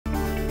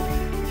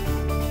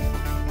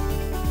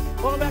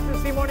Welcome back to the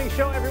C Morning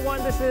Show,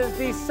 everyone. This is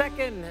the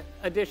second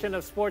edition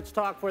of Sports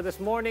Talk for this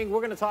morning. We're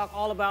going to talk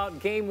all about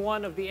Game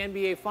 1 of the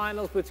NBA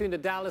Finals between the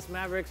Dallas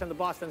Mavericks and the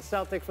Boston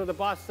Celtics, where the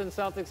Boston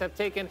Celtics have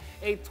taken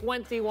a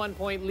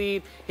 21-point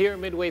lead here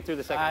midway through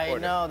the second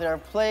quarter. I know, they're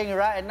playing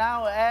right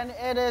now, and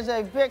it is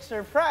a big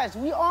surprise.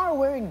 We are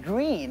wearing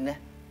green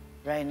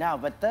right now,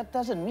 but that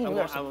doesn't mean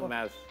we're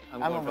supposed...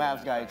 I'm a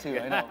Mavs guy too,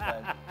 I know,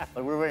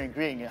 but we're wearing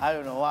green. I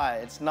don't know why.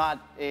 It's not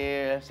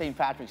St.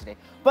 Patrick's Day.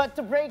 But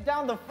to break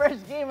down the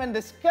first game and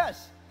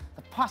discuss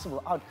the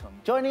possible outcome,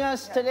 joining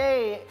us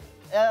today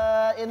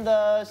in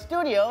the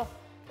studio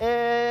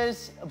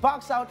is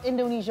Box Out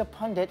Indonesia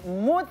Pundit,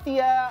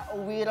 Muthia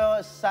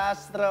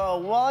Wirosastro.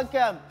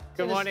 Welcome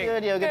to the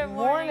studio. Good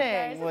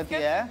morning, Muthia. It's good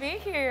to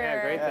be here.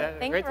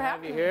 Yeah, great to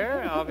have you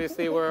here.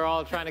 Obviously, we're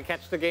all trying to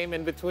catch the game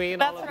in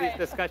between all of these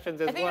discussions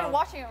as well. I think you're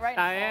watching it right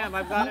now. I am.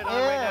 I've got it on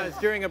right now. It's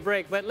during a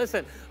break. But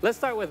listen, let's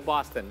start with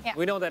Boston. Yeah.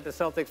 We know that the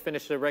Celtics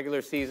finished the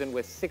regular season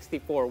with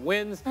 64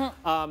 wins.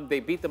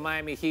 They beat the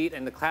Miami Heat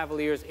and the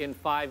Cavaliers in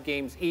 5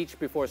 games each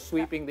before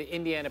sweeping the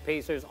Indiana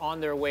Pacers on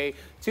their way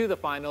to the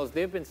finals.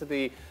 They've been to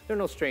they're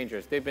no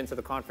strangers. They've been to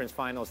the conference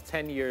finals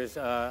 10 years.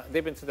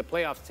 They've been to the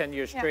playoffs 10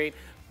 years straight.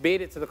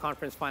 Made it to the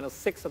conference finals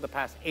 6 of the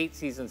past 8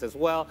 seasons as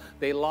well.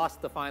 They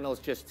lost the finals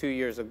just 2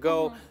 years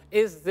ago.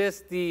 Is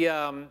this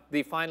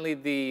finally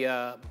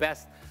the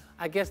best,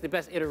 I guess, the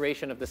best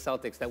iteration of the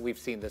Celtics that we've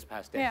seen this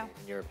past decade,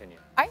 in your opinion?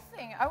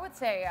 I would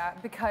say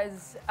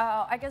because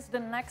I guess the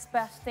next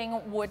best thing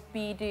would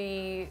be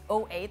the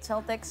 08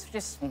 Celtics,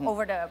 just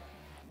over the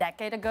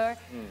decade ago.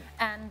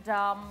 And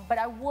but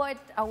I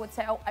would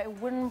say I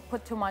wouldn't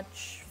put too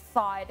much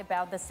thought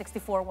about the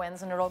 64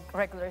 wins in the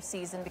regular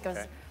season because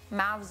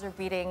Mavs are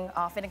beating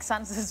Phoenix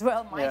Suns as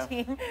well, my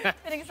team.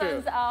 Phoenix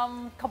Suns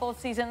a couple of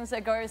seasons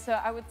ago. So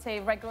I would say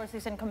regular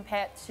season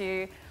compared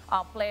to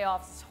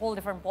playoffs, it's a whole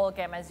different ball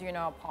game, as you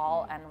know,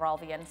 Paul and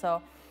Ralvi. And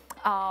so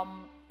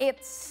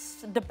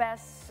it's the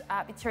best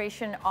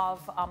iteration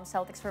of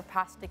Celtics for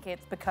past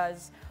decades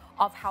because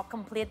of how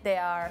complete they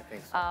are. I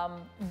think so.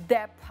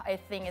 Depth, I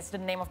think, is the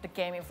name of the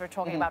game if we're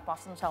talking about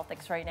Boston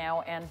Celtics right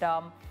now. And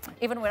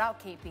even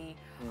without KP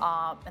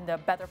in the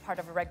better part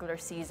of the regular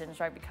seasons,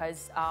 right?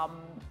 Because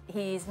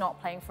he's not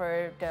playing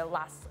for the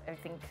last, I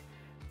think,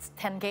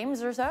 10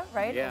 games or so,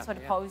 right? Yeah, so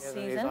the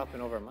postseason. He's up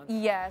in over a month.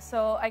 Yeah,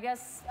 so I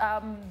guess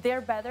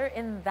they're better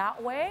in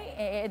that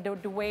way,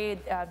 the way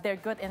they're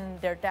good in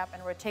their depth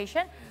and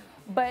rotation.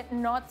 But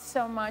not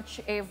so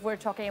much if we're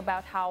talking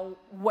about how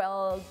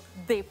well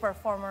they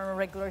perform in a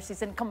regular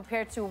season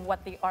compared to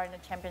what they are in the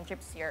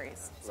championship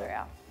series. So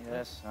yeah.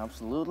 Yes,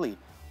 absolutely.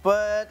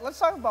 But let's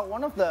talk about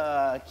one of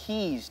the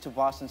keys to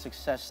Boston's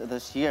success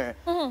this year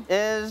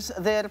is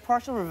the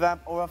partial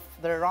revamp of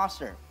their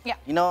roster. Yeah.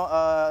 You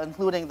know,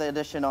 including the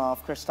addition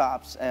of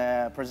Kristaps,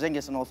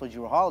 Porzingis, and also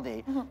Jrue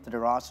Holiday to the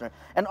roster.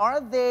 And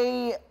are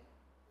they,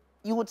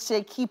 you would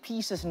say, key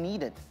pieces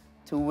needed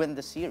to win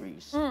the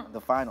series,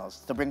 the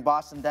finals, to bring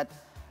Boston that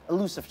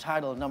elusive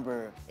title,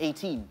 number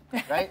 18,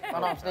 right? If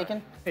I'm not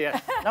mistaken?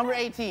 Yes. Number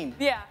 18.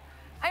 Yeah.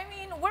 I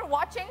mean, we're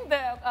watching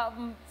the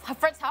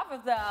first half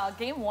of the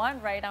game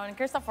 1 right now, and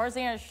Kristaps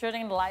Porzingis is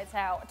shooting the lights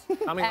out.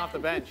 Coming off the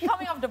bench.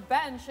 Coming off the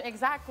bench,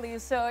 exactly.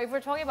 So if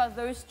we're talking about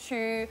those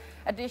 2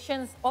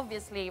 additions,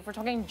 obviously, if we're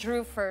talking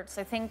Jrue first,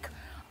 I think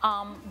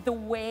the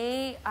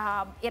way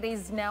it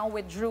is now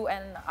with Jrue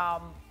and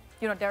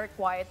you know, Derek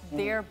White,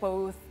 they're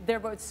both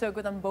so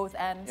good on both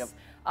ends.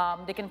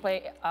 They can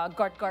play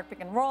guard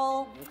pick and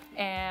roll,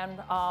 and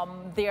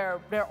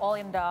they're all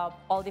in the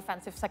all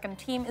defensive second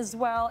team as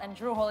well. And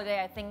Jrue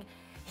Holiday, I think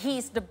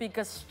he's the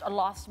biggest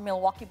loss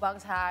Milwaukee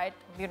Bucks had,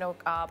 you know,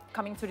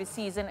 coming to the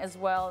season as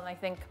well. And I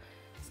think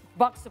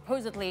Bucks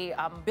supposedly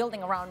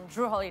building around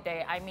Jrue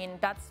Holiday. I mean,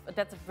 that's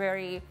a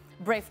very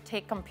brave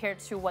take compared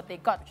to what they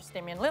got, which is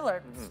Damian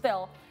Lillard.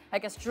 Still, I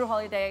guess Jrue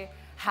Holiday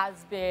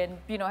has been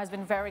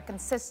very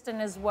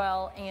consistent as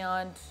well,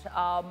 and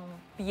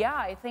yeah,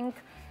 I think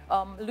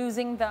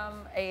losing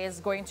them is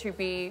going to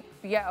be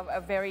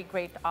a very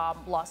great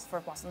loss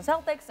for Boston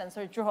Celtics. And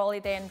so Jrue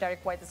Holiday and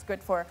Derek White is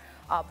good for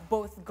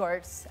both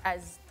guards,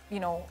 as you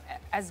know,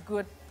 as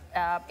good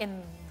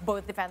in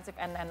both defensive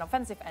and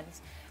offensive ends.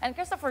 And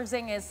Kristaps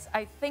Porzingis,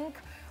 I think,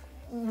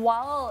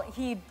 while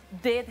he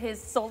did his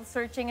soul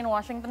searching in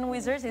Washington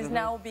Wizards, he's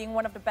now being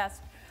one of the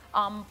best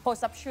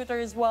post-up shooter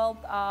as well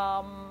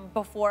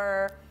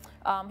before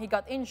he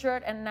got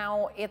injured, and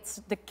now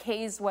it's the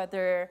case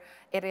whether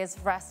it is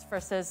rest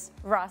versus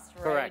rust,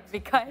 right? Correct.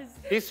 Because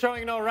he's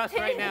showing no rust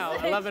right now,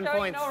 11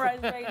 points. No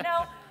rust right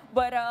now,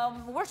 but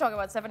we're talking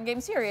about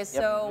 7-game series,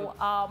 so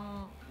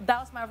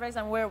Dallas Mavericks,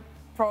 and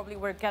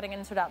we're getting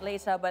into that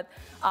later, but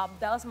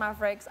Dallas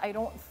Mavericks, I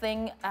don't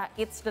think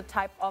it's the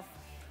type of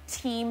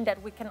team that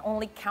we can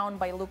only count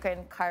by Luka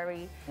and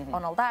Kyrie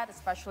on all that,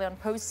 especially on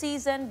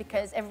postseason,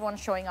 because everyone's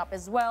showing up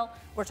as well.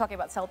 We're talking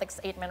about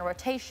Celtics 8-man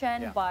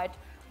rotation, but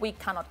we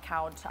cannot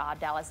count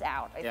Dallas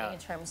out, I think, in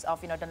terms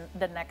of, you know,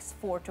 the next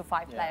 4 to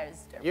 5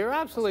 players. You're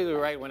absolutely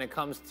right when it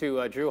comes to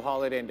Jrue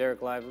Holiday and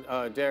Derek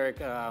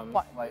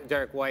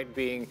White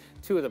being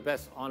two of the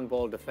best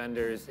on-ball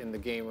defenders in the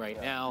game right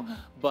now.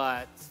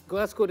 But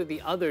let's go to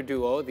the other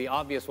duo, the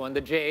obvious one,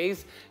 the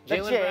Jays.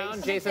 Jaylen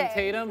Brown, Jason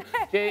Tatum.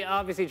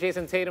 Obviously,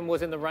 Jason Tatum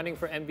was in the running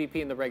for MVP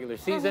in the regular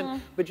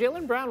season, but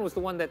Jaylen Brown was the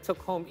one that took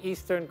home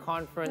Eastern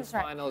Conference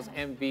Finals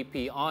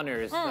MVP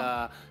honors.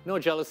 No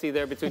jealousy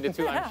there between the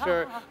two, I'm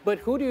sure. But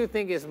who do you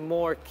think is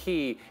more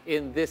key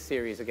in this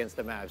series against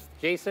the Mavs,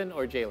 Jason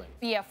or Jaylen?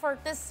 Yeah, for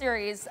this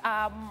series,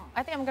 I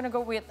think I'm going to go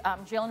with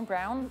Jaylen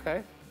Brown.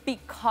 Okay.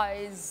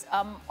 Because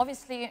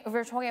obviously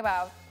we're talking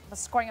about the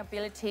scoring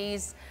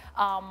abilities,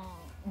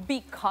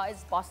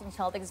 because Boston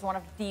Celtics is one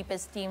of the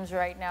deepest teams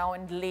right now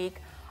in the league,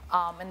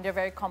 and they're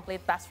very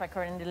complete, best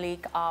record in the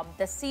league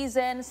this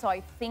season. So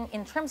I think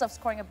in terms of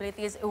scoring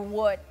abilities, it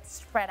would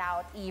spread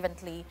out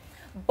evenly.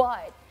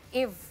 But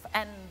if,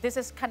 and this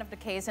is kind of the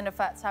case in the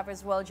first half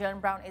as well,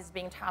 Jaylen Brown is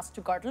being tasked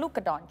to guard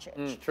Luka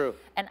Doncic. True.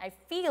 And I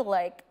feel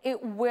like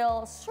it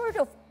will sort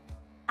of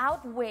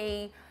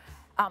outweigh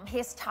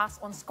his task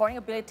on scoring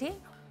ability,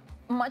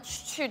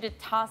 much to the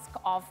task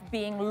of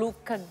being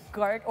Luka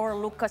guard or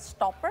Luka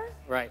stopper.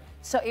 Right.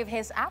 So if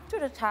he's up to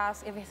the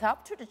task, if he's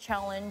up to the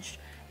challenge,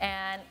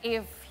 and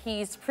if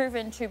he's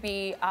proven to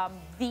be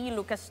the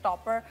Luka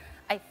stopper,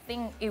 I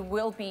think it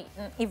will be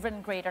an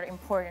even greater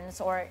importance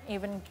or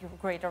even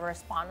greater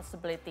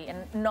responsibility.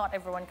 And not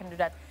everyone can do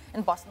that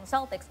in Boston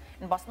Celtics.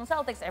 In Boston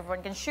Celtics,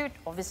 everyone can shoot,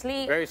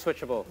 obviously. Very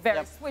switchable.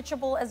 Very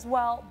switchable as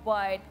well.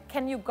 But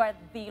can you guard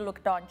the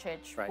Luka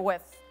Doncic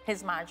with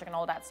his magic and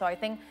all that? So I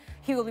think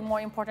he will be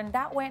more important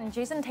that way. And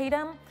Jason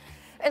Tatum,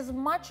 as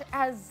much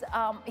as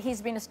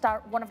he's been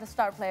one of the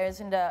star players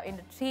in the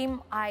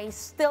team, I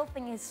still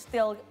think he's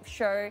still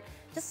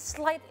just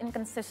slight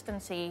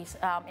inconsistencies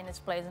in his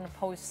plays in the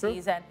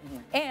postseason.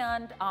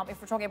 And if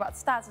we're talking about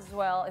stats as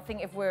well, I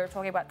think if we're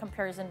talking about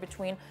comparison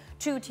between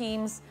two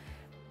teams,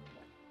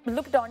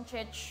 Luka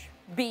Doncic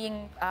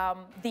being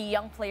the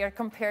young player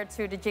compared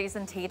to the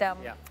Jason Tatum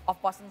of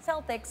Boston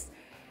Celtics,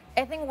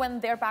 I think when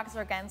their backs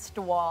are against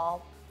the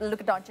wall,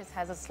 Luka Doncic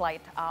has a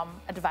slight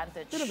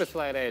advantage. Bit of a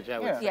slight edge, I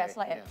would say. Yeah,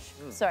 slight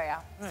edge. So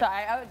yeah, so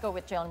I would go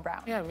with Jaylen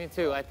Brown. Yeah, me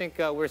too. I think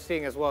we're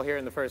seeing as well here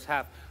in the first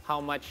half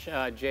how much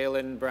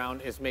Jaylen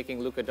Brown is making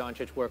Luka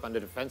Doncic work on the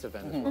defensive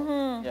end as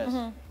well.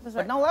 Yes.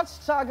 But now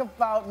let's talk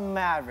about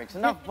Mavericks.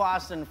 Enough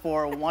Boston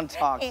for one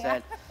talk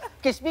set.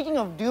 Okay, speaking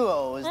of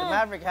duos, the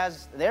Maverick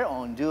has their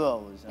own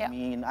duos. I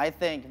mean, I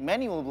think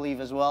many will believe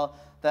as well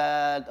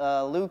that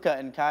Luka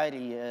and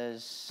Kyrie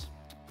is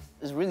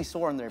really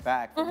sore on their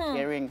back from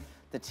carrying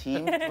the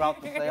team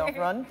throughout the playoff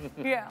run.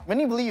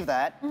 Many believe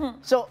that.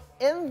 So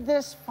in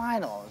this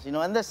finals,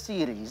 in this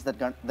series that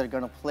they're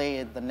going to play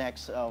in the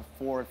next 4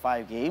 or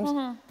 5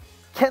 games,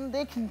 can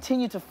they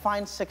continue to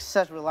find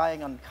success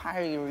relying on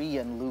Kyrie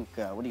and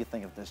Luka? What do you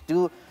think of this?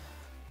 Do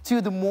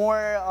the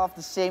more of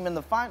the same in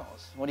the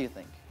finals? What do you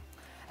think?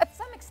 At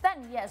some extent,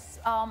 yes,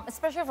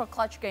 especially for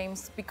clutch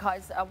games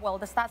because, well,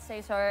 the stats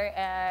say so,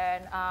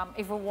 and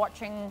if we're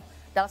watching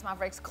Dallas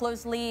Mavericks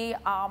closely,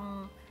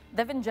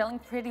 they've been gelling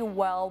pretty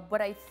well,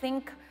 but I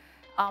think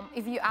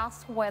if you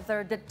ask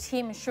whether the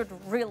team should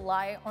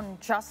rely on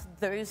just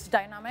those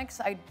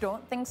dynamics, I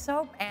don't think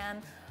so,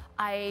 and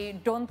I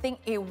don't think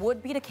it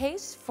would be the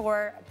case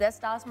for this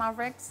Dallas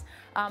Mavericks.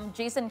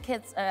 Jason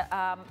Kidd,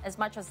 as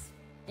much as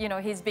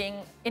he's being,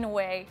 in a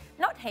way,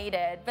 not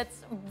hated, but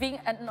being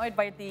annoyed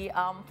by the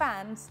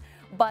fans.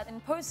 But in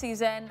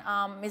postseason,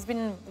 he's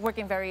been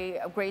working very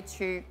great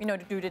to, to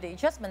do the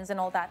adjustments and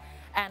all that.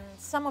 And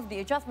some of the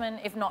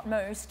adjustment, if not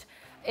most,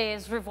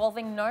 is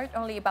revolving not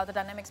only about the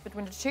dynamics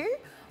between the two,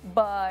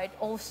 but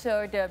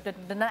also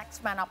the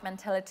next man up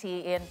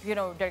mentality in,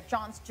 Derek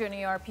Jones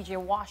Jr., PJ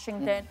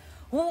Washington.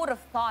 Who would have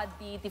thought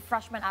the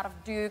freshman out of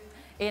Duke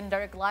in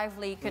Derek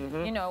Lively could,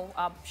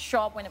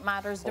 show up when it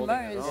matters the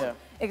most?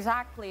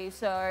 Exactly.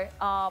 So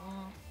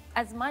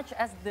as much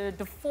as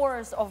the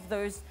force of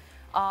those,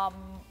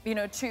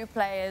 two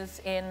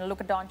players in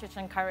Luka Doncic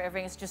and Kyrie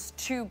Irving is just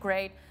too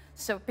great,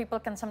 so people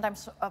can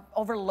sometimes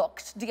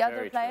overlook the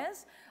other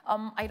players.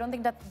 I don't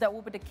think that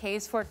will be the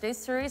case for this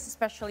series,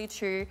 especially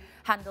to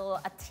handle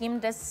a team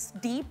this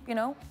deep,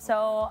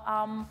 So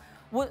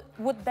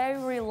would they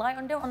rely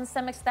on them on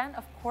some extent?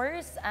 Of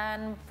course,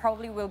 and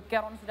probably we'll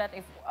get onto that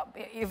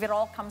if it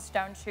all comes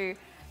down to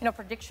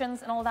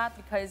predictions and all that,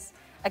 because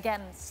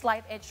again,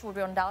 slight edge will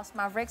be on Dallas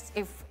Mavericks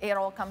if it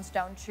all comes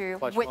down to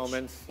clutch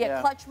moments.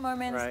 Clutch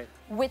moments,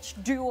 which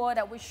duo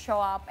that will show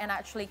up and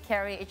actually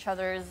carry each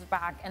other's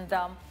back. And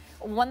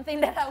one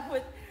thing that I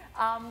would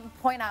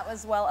point out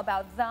as well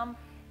about them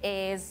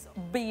is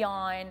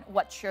beyond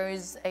what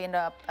shows in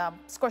the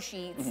score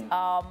sheets.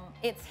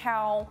 It's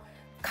how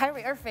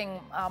Kyrie Irving,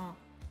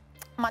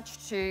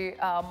 much to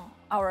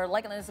our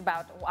likeness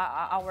about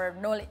our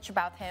knowledge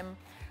about him,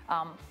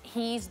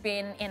 he's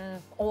been in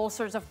all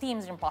sorts of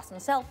teams in Boston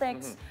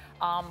Celtics,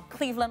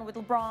 Cleveland with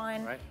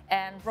LeBron,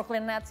 and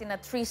Brooklyn Nets in a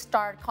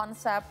 3-star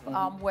concept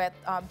with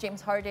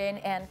James Harden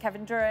and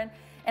Kevin Durant.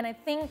 And I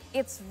think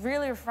it's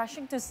really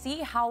refreshing to see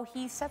how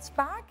he sets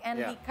back and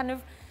he kind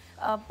of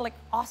like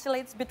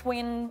oscillates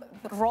between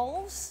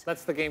roles.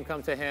 Lets the game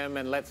come to him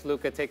and lets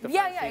Luka take the front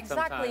Yeah, seat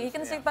exactly. sometimes. He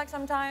can sit back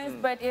sometimes,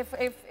 but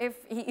if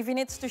he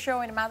needs to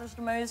show and it matters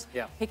the most,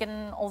 he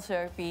can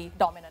also be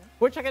dominant.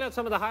 We're checking out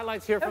some of the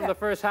highlights here from the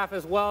first half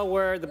as well,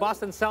 where the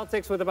Boston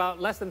Celtics, with about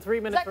less than 3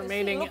 minutes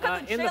remaining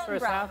in the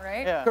first half.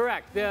 Right? Yeah.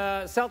 Correct.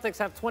 The Celtics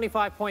have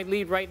 25-point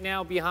lead right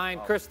now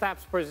behind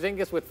Kristaps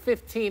Porzingis with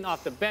 15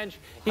 off the bench.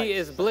 He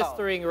is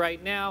blistering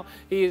right now.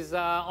 He is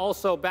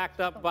also backed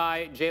up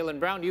by Jaylen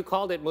Brown. You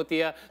called it,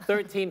 Muthia.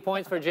 13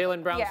 points for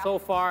Jaylen Brown so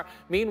far.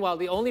 Meanwhile,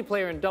 the only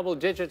player in double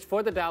digits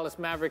for the Dallas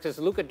Mavericks is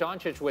Luka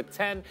Doncic with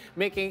 10,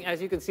 making,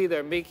 as you can see,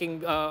 they're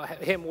making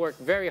him work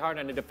very hard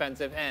on the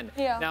defensive end.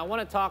 Now, I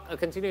want to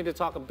continue to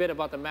talk a bit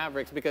about the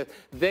Mavericks because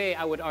they,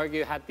 I would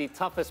argue, had the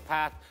toughest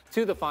path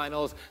to the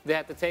finals. They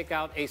had to take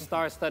out a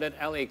star-studded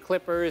LA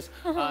Clippers.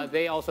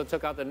 They also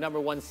took out the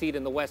 #1 seed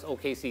in the West,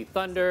 OKC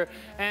Thunder.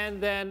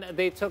 And then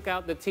they took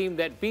out the team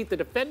that beat the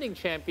defending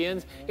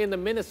champions in the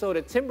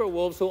Minnesota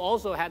Timberwolves, who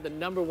also had the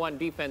 #1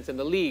 defense in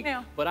the league.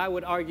 But I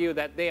would argue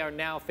that they are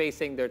now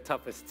facing their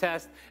toughest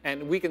test.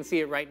 And we can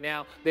see it right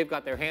now. They've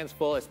got their hands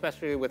full,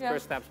 especially with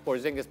Kristaps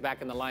Porzingis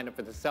back in the lineup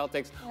for the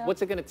Celtics.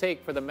 What's it going to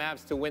take for the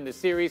Mavs to win the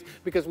series?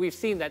 Because we've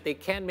seen that they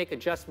can make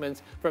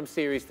adjustments from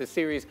series to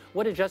series.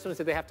 What adjustments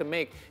do they have to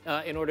make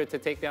in order to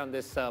take down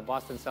this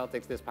Boston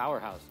Celtics, this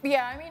powerhouse?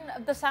 Yeah, I mean,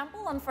 the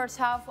sample on first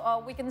half,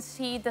 we can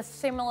see the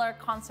similar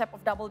concept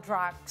of double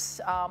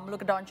drags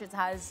Luka Doncic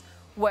has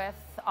with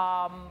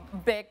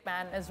big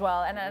man as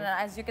well. And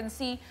as you can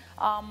see,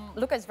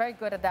 Luka is very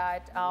good at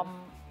that.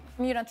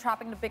 You know,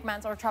 trapping the big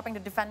men or trapping the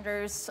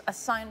defenders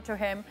assigned to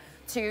him,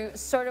 to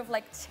sort of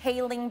like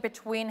tailing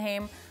between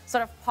him,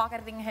 sort of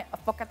pocketing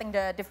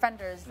the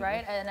defenders,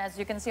 right? And as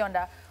you can see on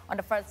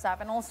the first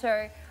half, and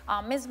also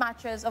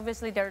mismatches.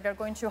 Obviously, they're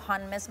going to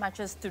hunt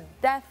mismatches to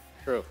death.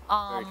 True.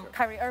 Very true.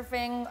 Kyrie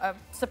Irving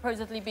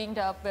supposedly being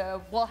the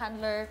ball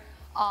handler.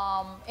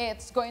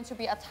 It's going to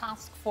be a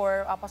task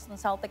for Boston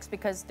Celtics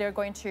because they're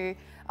going to,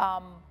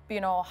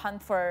 you know,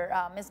 hunt for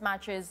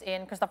mismatches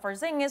in Kristaps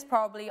Porzingis,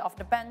 probably off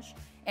the bench,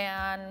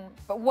 and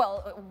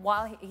well,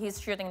 while he's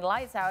shooting the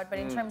lights out. But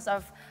in terms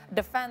of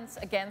defense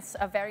against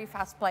very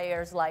fast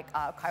players like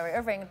Kyrie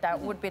Irving, that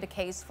would be the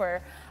case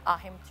for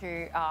him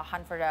to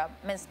hunt for the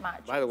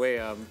mismatch. By the way,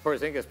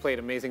 Porzingis played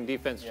amazing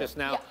defense just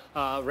now.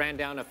 Ran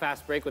down a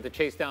fast break with a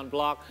chase down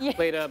block.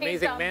 Played an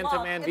amazing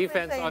man-to-man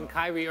defense on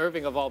Kyrie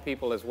Irving of all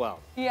people as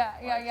well. Yeah.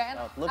 And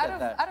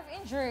out of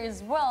injury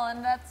as well,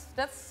 and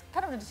that's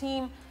kind of the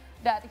team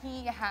that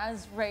he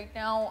has right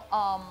now.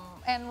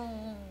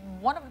 And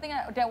one of the things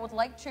that I would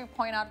like to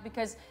point out,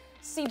 because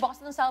see,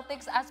 Boston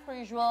Celtics, as per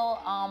usual,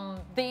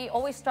 they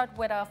always start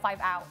with a 5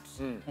 out,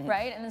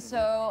 right? And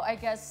so I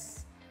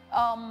guess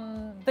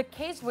the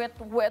case with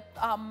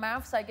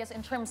Mavs, I guess,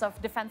 in terms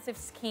of defensive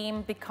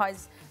scheme,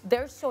 because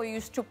they're so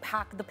used to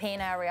pack the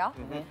paint area.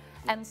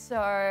 And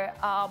so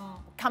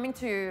coming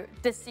to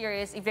this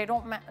series, if they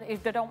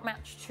don't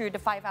match to the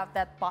 5 out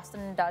that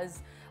Boston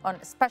does,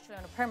 especially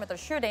on the perimeter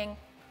shooting,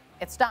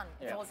 it's done.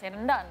 It's all said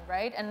and done,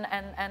 right? And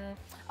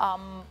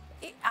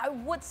I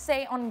would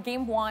say on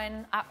game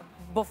 1,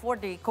 before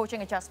the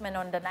coaching adjustment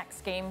on the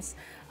next games,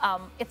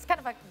 it's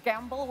kind of a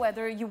gamble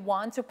whether you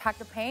want to pack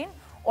the paint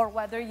or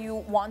whether you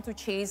want to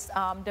chase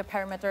the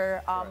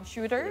perimeter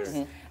shooters.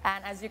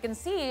 And as you can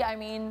see, I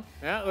mean...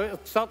 Yeah,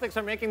 Celtics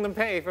are making them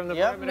pay from the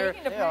perimeter,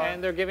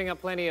 and they're giving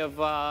up plenty of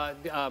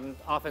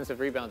offensive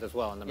rebounds as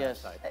well on the Mavs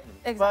side.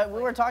 Exactly. But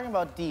we were talking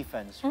about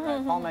defense,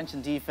 right? Paul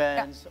mentioned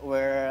defense,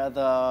 where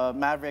the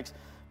Mavericks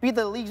beat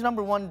the league's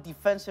 #1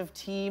 defensive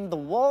team, the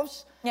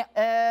Wolves.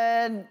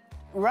 And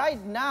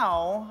right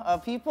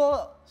now,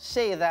 people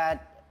say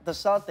that the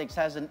Celtics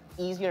has an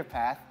easier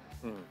path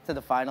to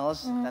the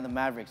finals than the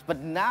Mavericks. But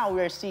now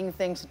we're seeing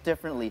things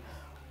differently.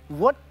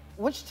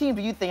 Which team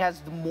do you think has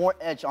the more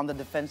edge on the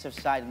defensive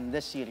side in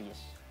this series?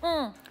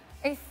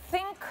 I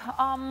think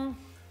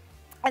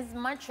as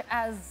much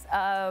as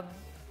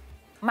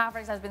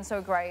Mavericks has been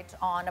so great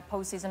on a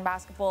postseason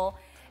basketball,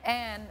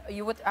 and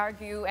you would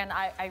argue, and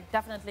I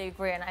definitely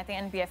agree, and I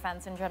think NBA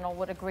fans in general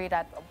would agree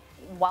that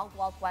Wild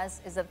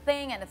West is a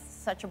thing, and it's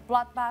such a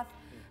bloodbath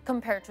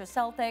compared to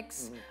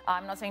Celtics.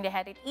 I'm not saying they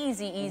had it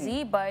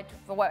easy, but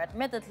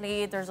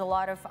admittedly, there's a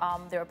lot of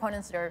their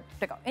opponents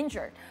that got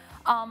injured.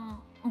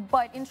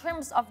 But in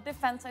terms of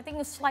defense, I think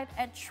a slight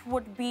edge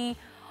would be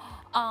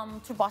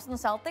to Boston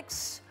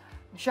Celtics,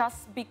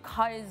 just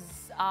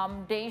because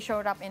they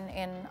showed up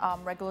in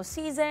regular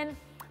season.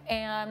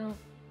 And,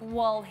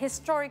 well,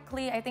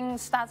 historically, I think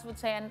stats would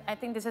say, and I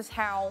think this is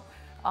how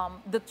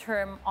the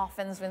term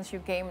offense wins you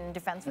game and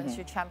defense wins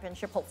you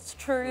championship holds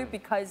true,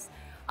 because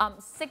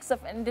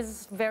and this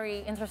is very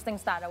interesting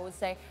stat, I would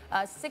say,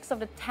 6 of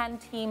the 10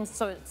 teams,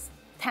 so it's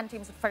 10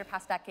 teams for the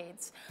past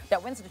decades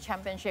that wins the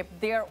championship,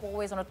 they're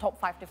always on a top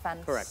 5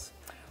 defense. Correct.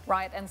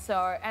 Right,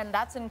 and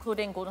that's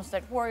including Golden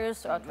State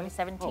Warriors,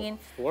 2017,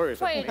 Warriors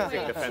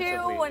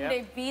 2022, when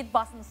they beat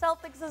Boston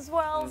Celtics as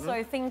well. So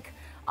I think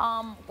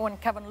when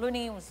Kevin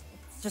Looney was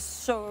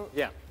just so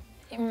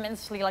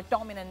immensely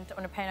dominant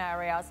on the paint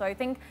area. So I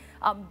think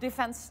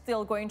defense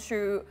still going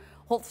to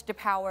holds the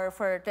power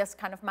for this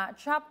kind of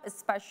matchup,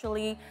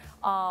 especially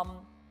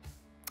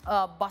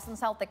Boston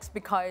Celtics,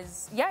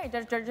 because yeah,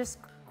 they're just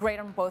great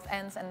on both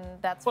ends, and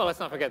that's well. Let's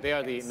not forget they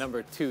are the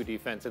 #2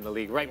 defense in the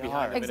league, right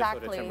behind the Minnesota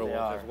Exactly.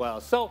 Timberwolves as well.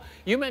 So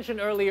you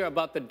mentioned earlier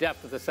about the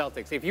depth of the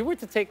Celtics. If you were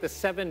to take the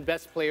 7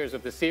 best players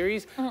of the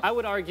series, I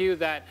would argue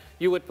that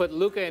you would put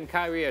Luka and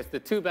Kyrie as the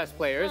 2 best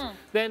players.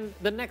 Then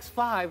the next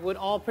 5 would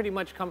all pretty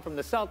much come from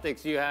the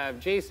Celtics. You have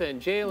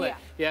Jason, Jalen,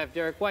 you have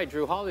Derek White,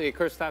 Drew Holiday,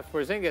 Kristaps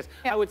Porzingis.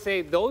 I would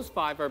say those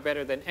 5 are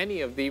better than any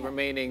of the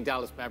remaining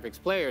Dallas Mavericks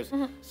players.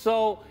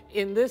 So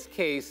in this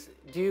case,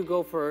 do you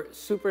go for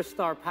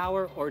superstar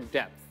power or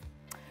depth?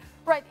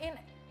 Right.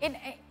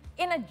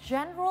 In a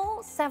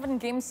general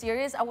 7-game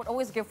series, I would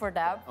always give for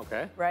depth.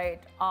 Okay. Right.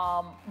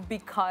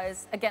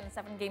 Because again,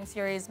 7-game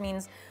series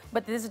means,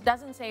 but this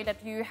doesn't say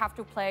that you have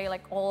to play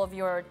like all of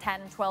your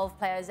 10, 12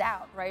 players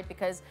out, right?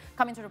 Because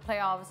coming to the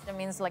playoffs, that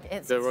means like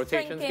the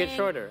rotations get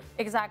shorter.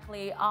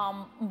 Exactly.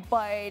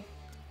 But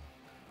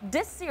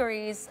this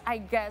series, I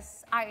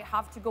guess I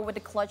have to go with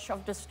the clutch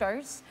of the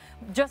Stars,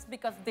 just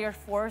because their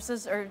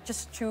forces are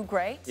just too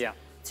great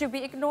to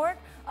be ignored.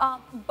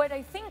 But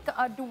I think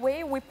the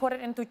way we put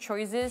it into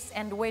choices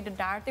and the way the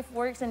narrative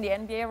works in the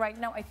NBA right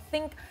now, I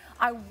think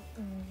I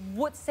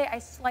would say I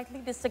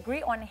slightly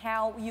disagree on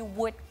how you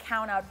would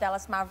count out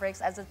Dallas Mavericks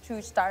as a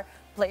 2-star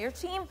player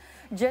team,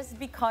 just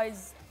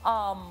because,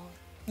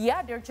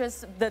 yeah, they're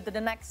just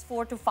the next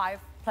 4 to 5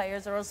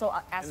 players are also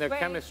as and their great.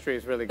 chemistry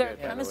is really Their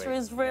good. chemistry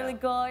is really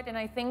good, and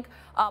I think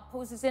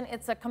postseason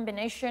it's a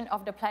combination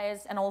of the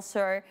players and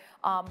also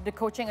the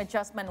coaching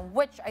adjustment,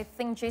 which I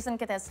think Jason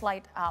Kidd has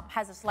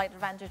a slight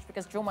advantage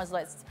because Drew was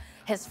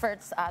his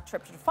first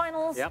trip to the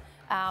finals.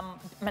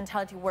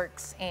 Mentality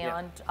works,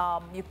 and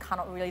you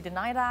cannot really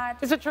deny that.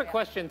 It's a trick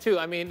question too.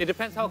 I mean, it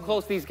depends how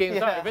close these games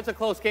are. If it's a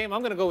close game,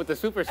 I'm going to go with the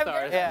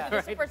superstars.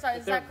 The superstars,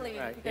 exactly.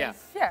 Because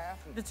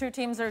the 2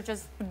 teams are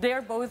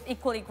they're both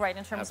equally great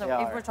in terms of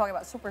if we're talking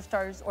about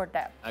superstars or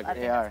depth. I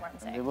think that's what I'm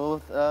saying. They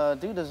both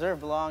do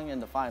deserve belong in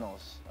the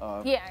finals.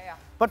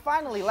 But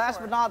finally, last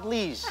but not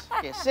least,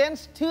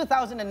 since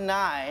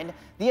 2009,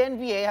 the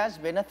NBA has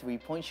been a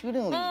 3-point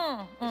shooting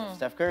league.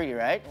 Steph Curry,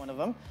 right? One of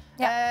them.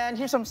 And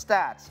here's some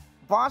stats.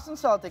 Boston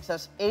Celtics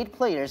has 8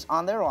 players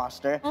on their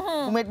roster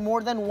who made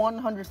more than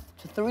 100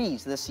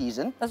 threes this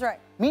season. That's right.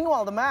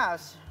 Meanwhile, the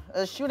Mavs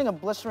is shooting a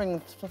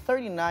blistering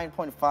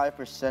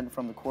 39.5%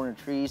 from the corner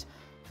trees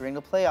during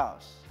the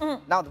playoffs.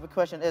 Now, the big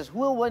question is, who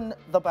will win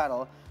the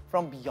battle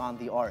from beyond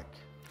the arc?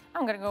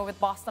 I'm going to go with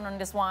Boston on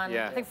this one.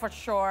 I think for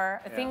sure.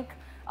 I think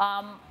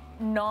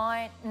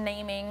not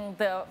naming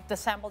the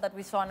sample that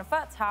we saw in the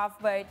first half,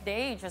 but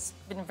they just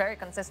been very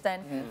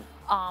consistent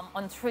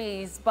on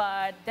threes.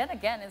 But then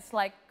again, it's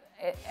like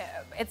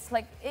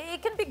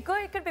it can be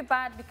good, it could be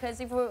bad, because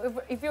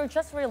if you're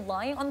just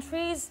relying on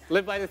threes,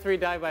 live by the 3,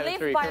 die by the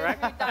 3,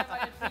 correct? Die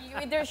by the 3. You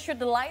either shoot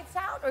the lights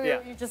out or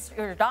you're done.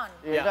 You're done.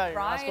 You're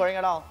not scoring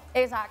at all.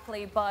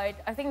 Exactly, but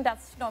I think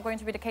that's not going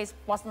to be the case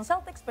with Boston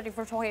Celtics. But if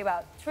we're talking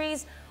about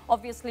threes,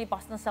 obviously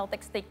Boston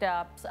Celtics take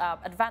the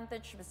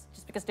advantage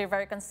just because they're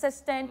very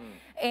consistent.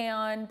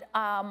 And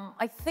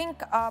I think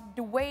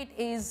the weight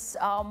is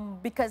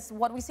because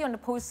what we see on the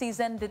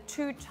postseason, the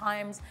 2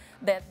 times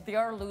that they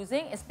are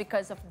losing is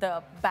because of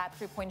the bad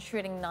 3-point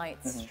shooting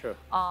nights. That's true.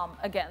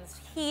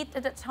 Against Heat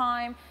at the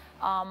time.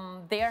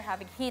 They are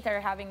having Heat, are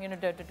having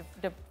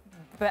the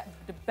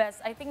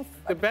best, I think.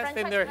 The best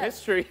in their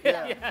history.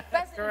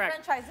 Best in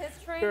franchise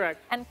history. Correct.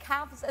 And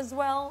Cavs as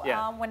well.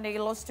 When they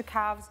lost to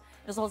Cavs,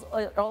 it was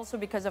also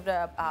because of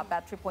the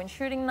bad 3-point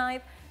shooting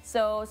night.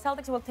 So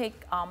Celtics will take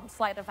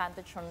slight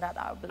advantage from that,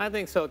 I believe. I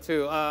think so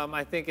too.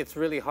 I think it's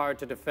really hard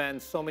to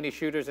defend so many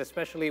shooters,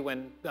 especially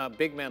when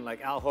big men like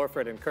Al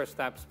Horford and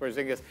Kristaps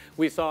Porzingis.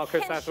 We saw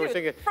Kristaps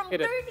Porzingis from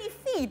 30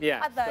 feet.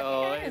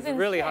 So it's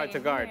really hard to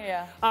guard.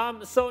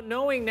 So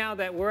knowing now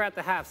that we're at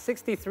the half,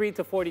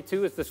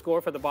 63-42 is the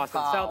score for the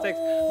Boston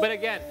Celtics. But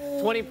again,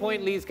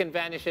 20-point leads can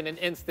vanish in an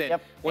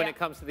instant when it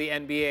comes to the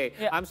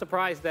NBA. I'm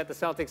surprised that the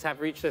Celtics have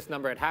reached this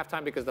number at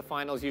halftime, because the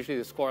finals usually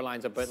the score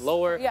line's a bit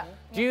lower.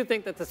 Do you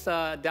think that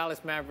the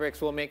Dallas Mavericks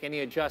will make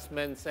any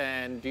adjustments,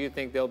 and do you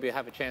think they'll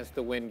have a chance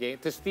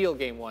to steal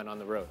game 1 on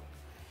the road?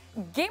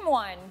 Game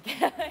 1,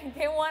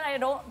 I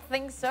don't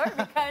think so,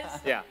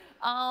 because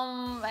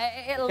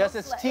because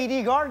it's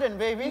TD Garden,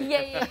 baby.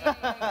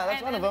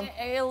 That's one of them.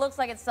 It looks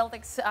like it's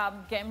Celtics'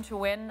 game to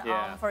win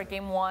for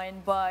game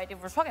 1. But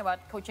if we're talking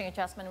about coaching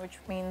adjustment, which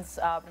means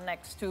the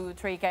next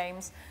 2-3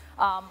 games,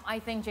 I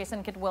think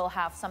Jason Kidd will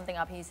have something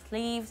up his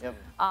sleeves.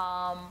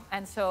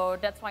 And so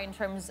that's why, in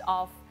terms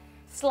of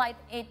slight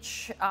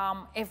itch,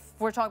 if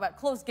we're talking about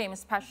close game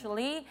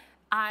especially,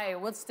 I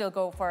would still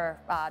go for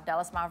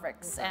Dallas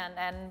Mavericks,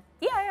 and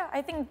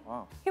I think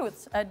they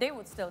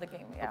would steal the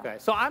game. Okay,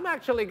 so I'm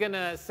actually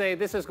gonna say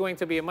this is going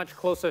to be a much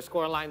closer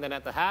scoreline than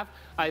at the half.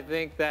 I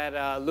think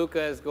that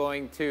Luka is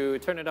going to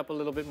turn it up a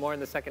little bit more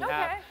in the second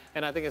half,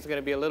 and I think it's going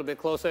to be a little bit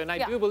closer. And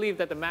I do believe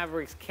that the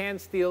Mavericks can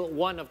steal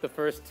one of the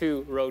first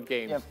 2 road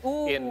games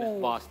in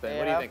Boston.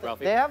 What do you think,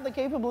 Ralphie? They have the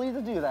capability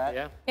to do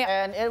that.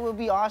 And it would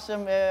be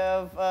awesome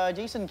if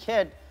Jason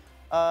Kidd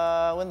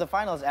win the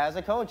finals as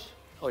a coach.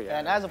 Oh, yeah.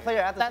 And as a player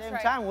at the same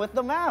time with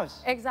the Mavs.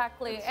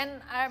 Exactly. It's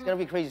going to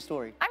be a crazy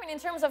story. I mean, in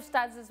terms of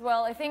stats as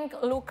well, I think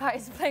Luka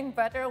is playing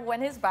better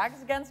when his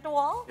back's against the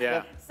wall.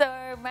 Yeah.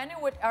 So many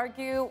would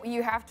argue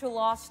you have to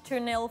lose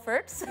 2-0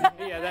 first.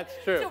 Yeah, that's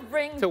true.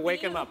 to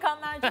wake him up.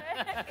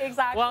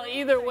 Exactly. Well,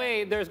 either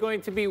way, there's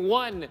going to be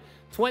one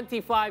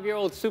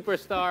 25-year-old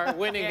superstar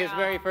winning his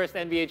very first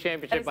NBA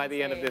championship by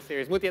the end of this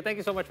series. Muthia, thank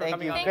you so much for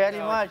coming on. Thank you very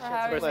much.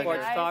 For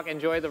Sports Talk.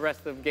 Enjoy the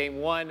rest of Game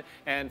 1.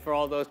 And for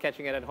all those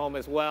catching it at home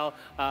as well,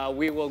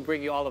 we will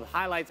bring you all of the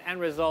highlights and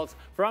results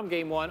from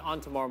Game 1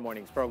 on tomorrow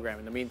morning's program.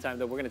 In the meantime,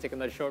 though, we're going to take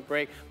another short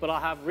break, but I'll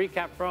have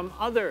recap from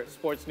other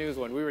sports news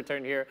when we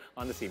return here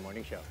on the C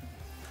Morning Show.